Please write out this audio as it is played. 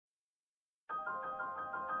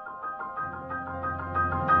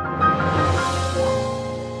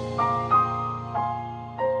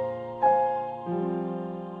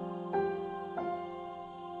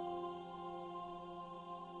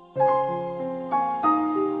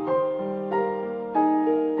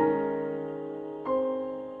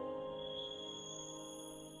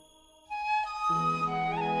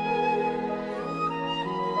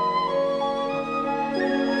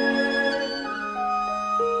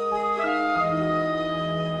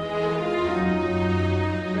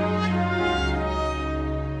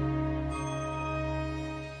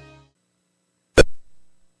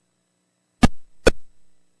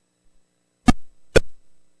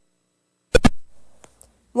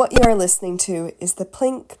What you are listening to is the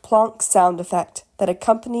plink-plonk sound effect that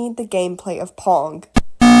accompanied the gameplay of Pong.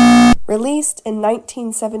 Released in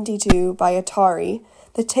 1972 by Atari,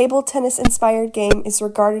 the table tennis-inspired game is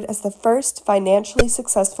regarded as the first financially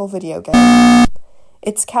successful video game.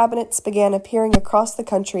 Its cabinets began appearing across the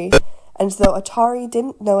country, and though Atari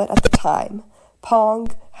didn't know it at the time, Pong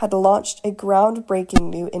had launched a groundbreaking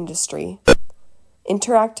new industry.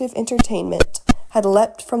 Interactive entertainment had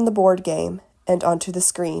leapt from the board game and onto the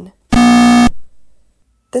screen.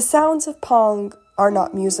 The sounds of Pong are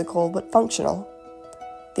not musical but functional.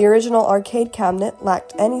 The original arcade cabinet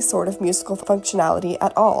lacked any sort of musical functionality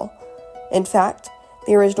at all. In fact,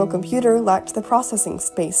 the original computer lacked the processing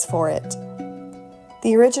space for it.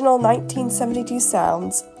 The original 1972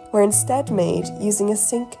 sounds were instead made using a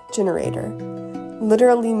sync generator,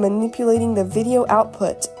 literally manipulating the video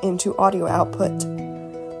output into audio output.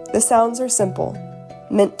 The sounds are simple,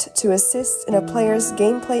 meant to assist in a player's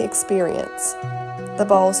gameplay experience. The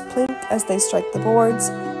balls plink as they strike the boards,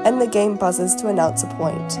 and the game buzzes to announce a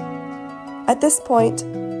point. At this point,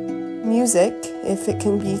 music, if it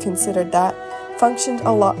can be considered that, functioned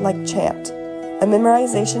a lot like chant, a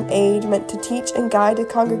memorization aid meant to teach and guide a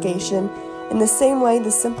congregation in the same way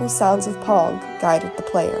the simple sounds of Pong guided the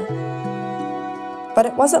player. But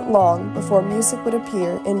it wasn't long before music would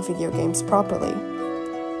appear in video games properly.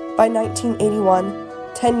 By 1981,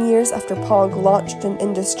 10 years after Pong launched in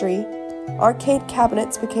industry, arcade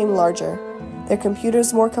cabinets became larger, their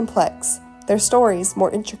computers more complex, their stories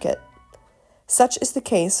more intricate. Such is the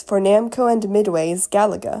case for Namco and Midway's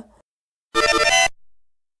Galaga.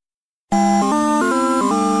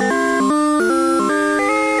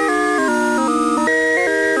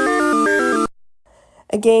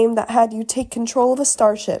 A game that had you take control of a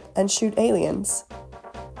starship and shoot aliens.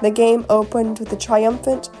 The game opened with a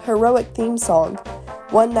triumphant, heroic theme song,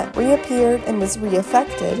 one that reappeared and was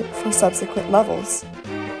re-affected for subsequent levels.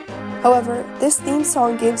 However, this theme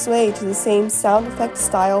song gives way to the same sound effect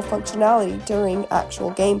style functionality during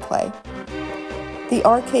actual gameplay. The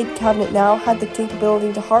arcade cabinet now had the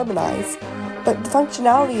capability to harmonize, but the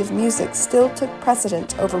functionality of music still took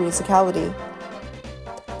precedent over musicality.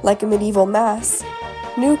 Like a medieval mass,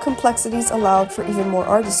 new complexities allowed for even more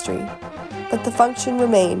artistry, but the function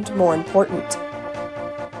remained more important.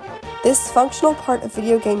 This functional part of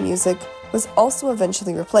video game music was also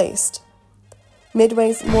eventually replaced.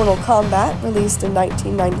 Midway's Mortal Kombat, released in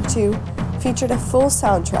 1992, featured a full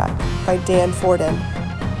soundtrack by Dan Forden.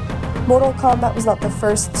 Mortal Kombat was not the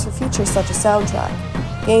first to feature such a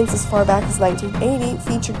soundtrack. Games as far back as 1980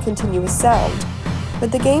 featured continuous sound,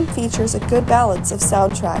 but the game features a good balance of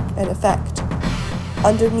soundtrack and effect.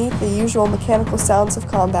 Underneath the usual mechanical sounds of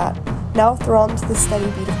combat, now thrummed the steady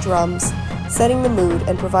beat of drums, setting the mood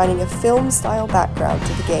and providing a film-style background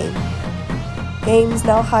to the game. Games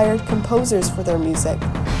now hired composers for their music,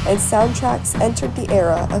 and soundtracks entered the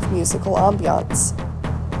era of musical ambiance.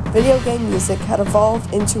 Video game music had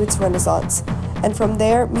evolved into its renaissance, and from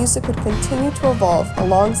there, music would continue to evolve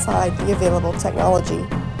alongside the available technology.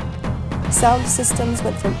 Sound systems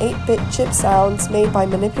went from 8-bit chip sounds made by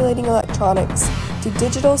manipulating electronics to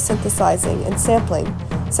digital synthesizing and sampling,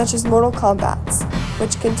 such as Mortal Kombat's,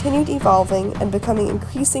 which continued evolving and becoming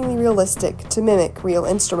increasingly realistic to mimic real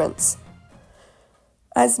instruments.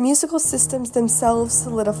 As musical systems themselves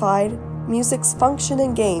solidified, music's function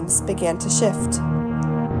in games began to shift.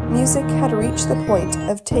 Music had reached the point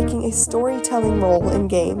of taking a storytelling role in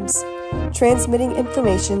games, transmitting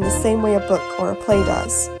information the same way a book or a play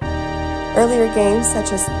does. Earlier games,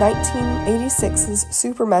 such as 1986's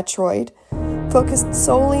Super Metroid, focused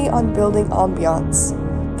solely on building ambiance,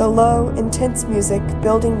 the low, intense music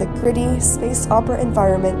building the gritty, space opera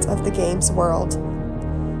environment of the game's world.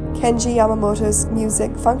 Kenji Yamamoto's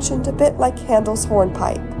music functioned a bit like Handel's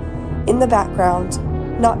hornpipe, in the background,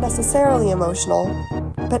 not necessarily emotional,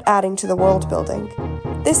 but adding to the world building.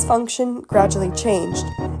 This function gradually changed,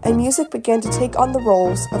 and music began to take on the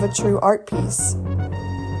roles of a true art piece.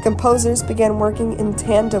 Composers began working in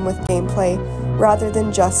tandem with gameplay rather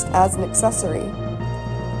than just as an accessory.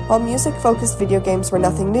 While music-focused video games were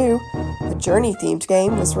nothing new, a Journey-themed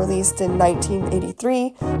game was released in 1983,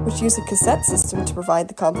 which used a cassette system to provide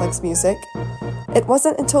the complex music. It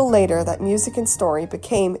wasn't until later that music and story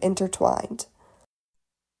became intertwined.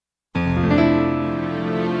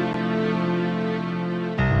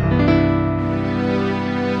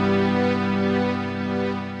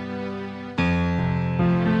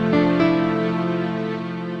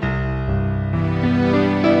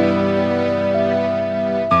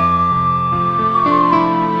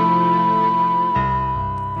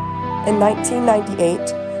 In 1998,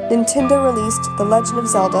 Nintendo released The Legend of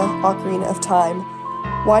Zelda: Ocarina of Time,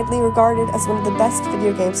 widely regarded as one of the best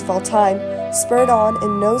video games of all time, spurred on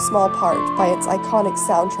in no small part by its iconic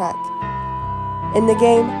soundtrack. In the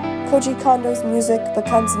game, Koji Kondo's music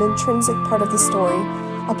becomes an intrinsic part of the story,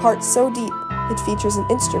 a part so deep it features an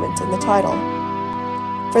instrument in the title.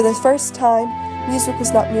 For the first time, music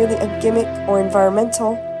was not merely a gimmick or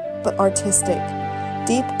environmental, but artistic,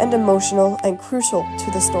 deep and emotional and crucial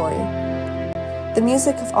to the story. The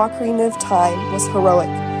music of Ocarina of Time was heroic,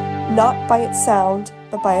 not by its sound,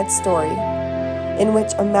 but by its story, in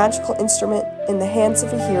which a magical instrument in the hands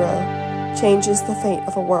of a hero changes the fate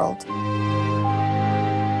of a world.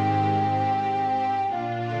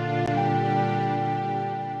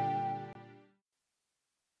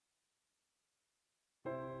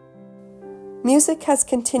 Music has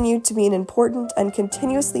continued to be an important and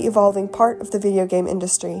continuously evolving part of the video game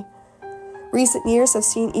industry. Recent years have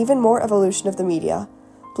seen even more evolution of the media,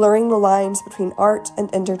 blurring the lines between art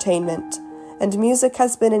and entertainment, and music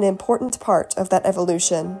has been an important part of that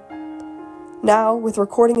evolution. Now, with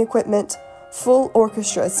recording equipment, full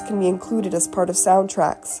orchestras can be included as part of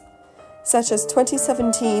soundtracks, such as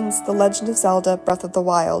 2017's The Legend of Zelda: Breath of the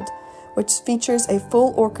Wild, which features a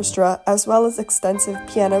full orchestra as well as extensive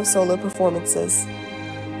piano solo performances.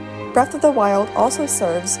 Breath of the Wild also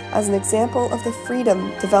serves as an example of the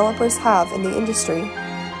freedom developers have in the industry.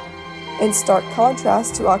 In stark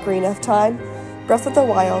contrast to Ocarina of Time, Breath of the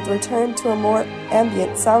Wild returned to a more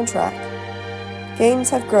ambient soundtrack. Games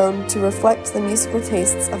have grown to reflect the musical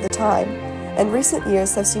tastes of the time, and recent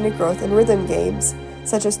years have seen a growth in rhythm games,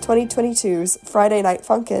 such as 2022's Friday Night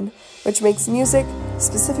Funkin, which makes music,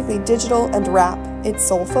 specifically digital and rap, its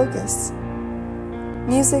sole focus.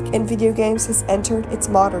 Music in video games has entered its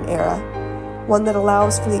modern era, one that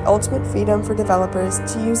allows for the ultimate freedom for developers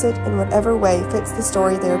to use it in whatever way fits the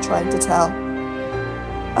story they are trying to tell.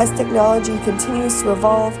 As technology continues to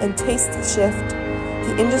evolve and tastes shift,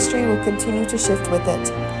 the industry will continue to shift with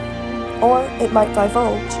it. Or it might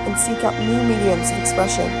divulge and seek out new mediums of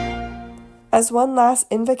expression. As one last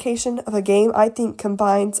invocation of a game I think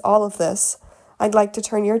combines all of this, I'd like to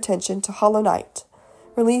turn your attention to Hollow Knight,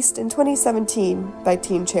 released in 2017 by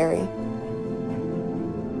Team Cherry.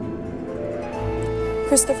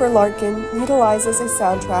 Christopher Larkin utilizes a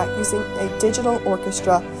soundtrack using a digital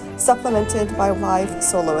orchestra supplemented by live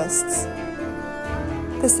soloists.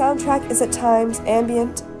 The soundtrack is at times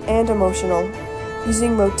ambient and emotional,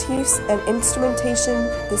 using motifs and instrumentation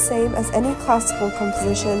the same as any classical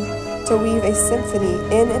composition to weave a symphony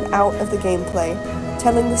in and out of the gameplay,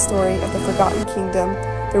 telling the story of the Forgotten Kingdom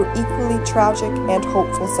through equally tragic and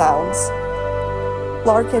hopeful sounds.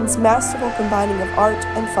 Larkin's masterful combining of art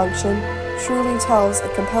and function truly tells a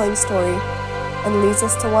compelling story and leads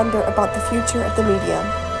us to wonder about the future of the medium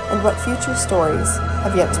and what future stories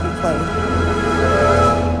have yet to be played.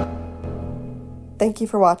 Thank you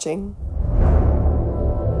for watching.